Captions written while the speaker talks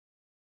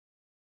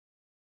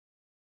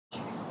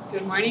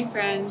Good morning,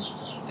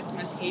 friends. It's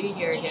Miss Katie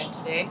here again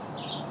today.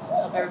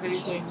 Hope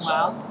everybody's doing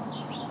well.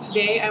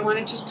 Today I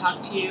wanted to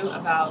talk to you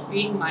about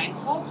being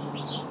mindful.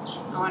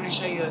 I want to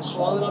show you a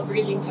cool little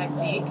breathing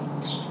technique.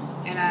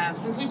 And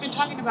since we've been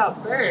talking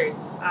about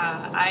birds,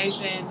 I've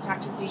been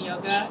practicing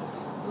yoga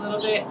a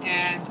little bit,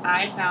 and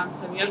I found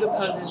some yoga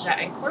poses that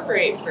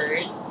incorporate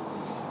birds,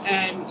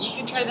 and you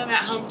can try them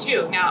at home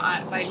too.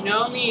 Now, by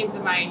no means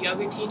am I a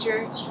yoga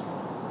teacher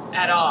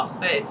at all,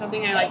 but it's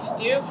something I like to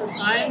do for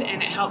fun,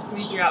 and it helps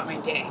me throughout my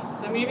day.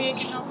 So maybe it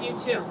can help you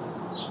too.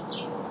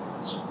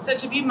 So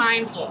to be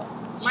mindful.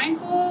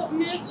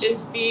 Mindfulness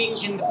is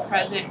being in the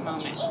present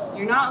moment.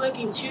 You're not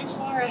looking too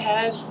far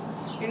ahead.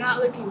 You're not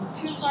looking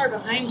too far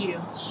behind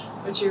you,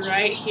 but you're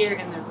right here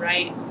in the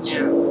right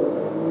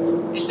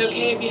now. It's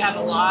okay if you have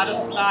a lot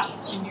of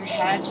thoughts in your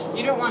head.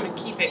 You don't want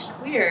to keep it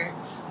clear,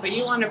 but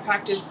you want to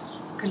practice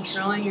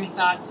controlling your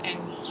thoughts and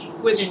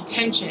with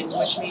intention,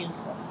 which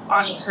means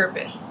on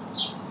purpose.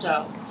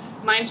 So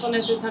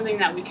mindfulness is something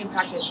that we can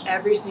practice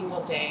every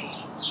single day.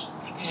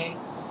 Okay?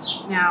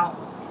 Now,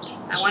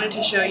 I wanted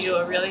to show you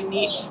a really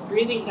neat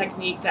breathing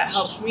technique that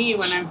helps me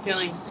when I'm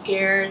feeling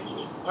scared,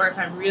 or if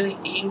I'm really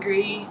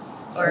angry,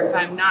 or if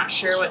I'm not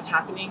sure what's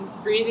happening.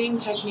 Breathing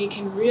technique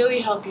can really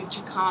help you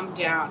to calm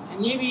down,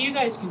 and maybe you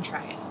guys can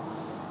try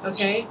it.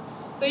 Okay?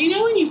 So you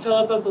know when you fill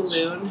up a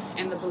balloon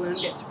and the balloon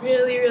gets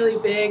really, really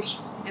big,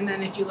 and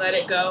then if you let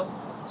it go,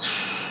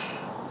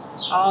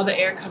 all the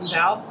air comes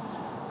out?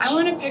 I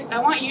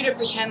want you to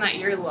pretend that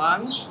your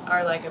lungs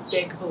are like a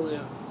big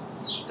balloon.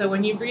 So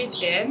when you breathe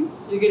in,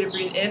 you're going to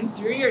breathe in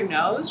through your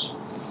nose,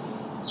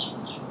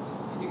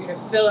 and you're going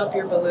to fill up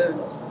your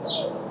balloons.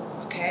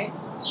 Okay?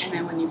 And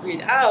then when you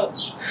breathe out,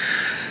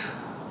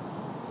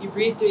 you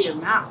breathe through your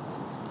mouth.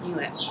 You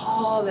let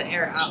all the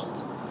air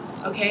out.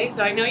 Okay?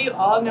 So I know you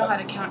all know how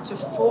to count to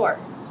 4,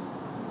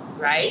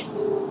 right?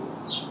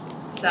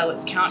 So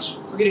let's count.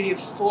 We're going to do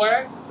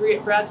 4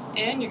 breaths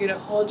in. You're going to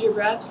hold your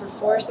breath for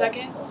 4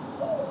 seconds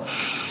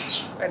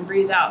and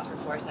breathe out for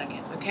 4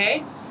 seconds,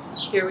 okay?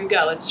 Here we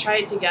go. Let's try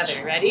it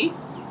together. Ready?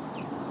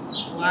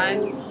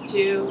 1,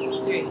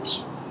 2, 3.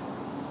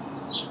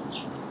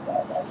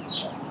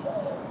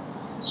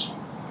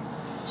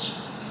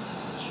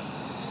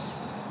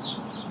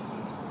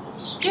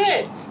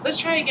 Good. Let's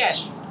try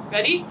again.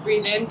 Ready?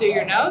 Breathe in through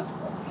your nose.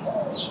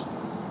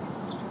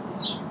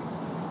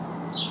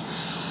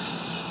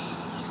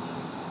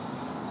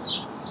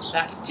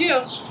 That's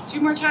 2.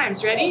 2 more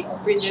times. Ready?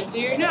 Breathe in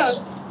through your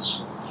nose.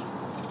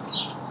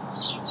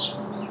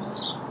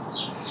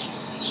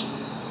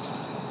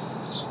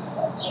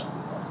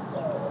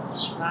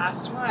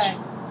 Last one.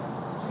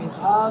 Breathe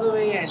all the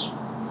way in.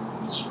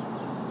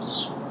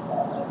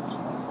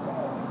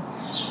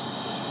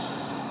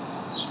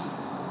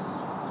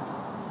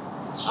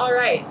 All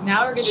right,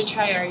 now we're going to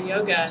try our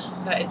yoga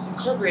that is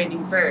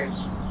incorporating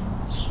birds.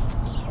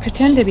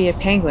 Pretend to be a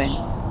penguin.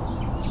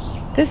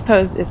 This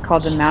pose is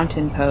called the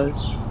mountain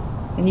pose,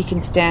 and you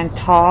can stand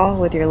tall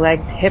with your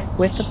legs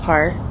hip-width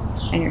apart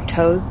and your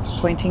toes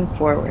pointing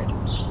forward.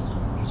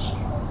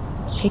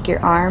 Take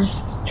your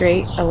arms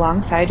straight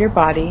alongside your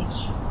body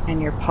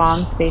and your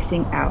palms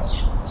facing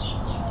out.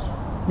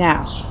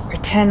 Now,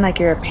 pretend like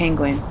you're a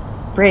penguin,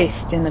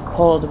 braced in the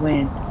cold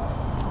wind.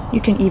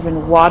 You can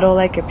even waddle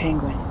like a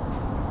penguin.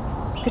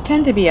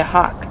 Pretend to be a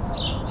hawk.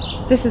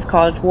 This is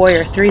called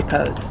Warrior 3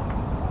 pose.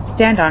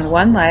 Stand on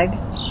one leg,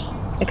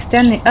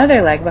 extend the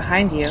other leg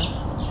behind you,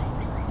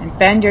 and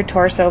bend your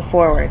torso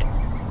forward.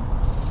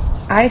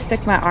 I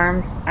stuck my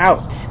arms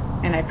out,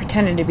 and I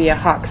pretended to be a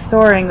hawk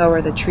soaring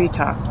over the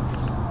treetops.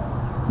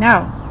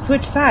 Now,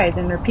 switch sides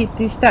and repeat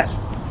these steps.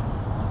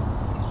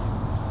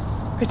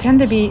 Pretend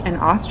to be an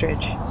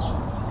ostrich.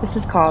 This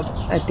is called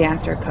a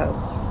dancer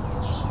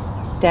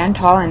pose. Stand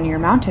tall in your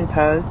mountain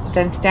pose,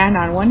 then stand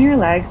on one of your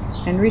legs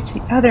and reach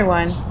the other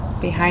one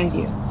behind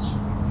you.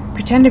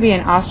 Pretend to be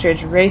an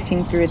ostrich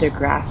racing through the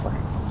grassland.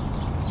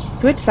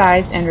 Switch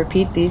sides and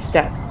repeat these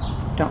steps.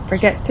 Don't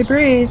forget to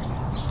breathe.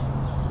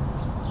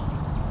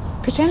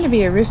 Pretend to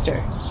be a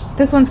rooster.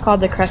 This one's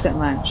called the crescent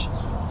lunge.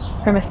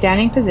 From a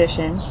standing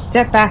position,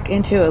 step back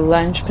into a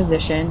lunge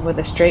position with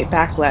a straight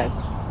back leg.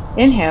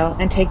 Inhale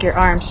and take your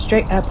arms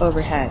straight up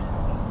overhead.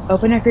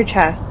 Open up your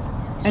chest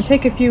and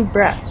take a few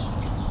breaths.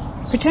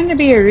 Pretend to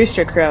be a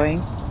rooster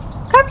crowing.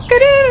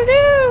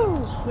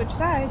 Cock-a-doodle-doo! Switch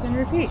sides and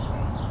repeat.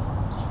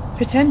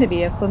 Pretend to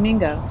be a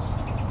flamingo.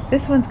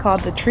 This one's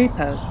called the tree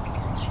pose.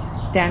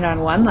 Stand on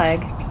one leg,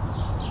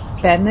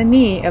 bend the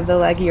knee of the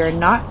leg you are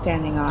not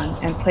standing on,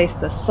 and place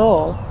the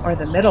sole, or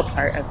the middle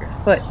part of your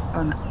foot,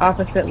 on the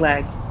opposite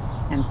leg,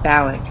 and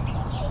bow it.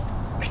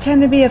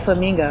 Pretend to be a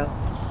flamingo,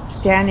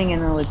 standing in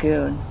the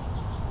lagoon.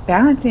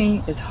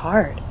 Balancing is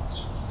hard.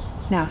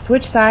 Now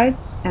switch sides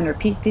and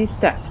repeat these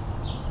steps.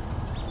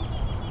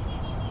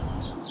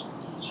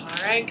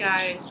 Alright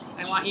guys,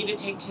 I want you to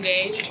take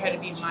today to try to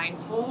be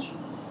mindful,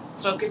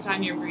 focus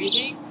on your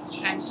breathing,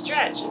 and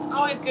stretch. It's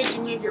always good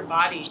to move your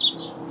body.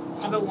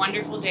 Have a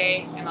wonderful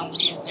day, and I'll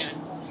see you soon.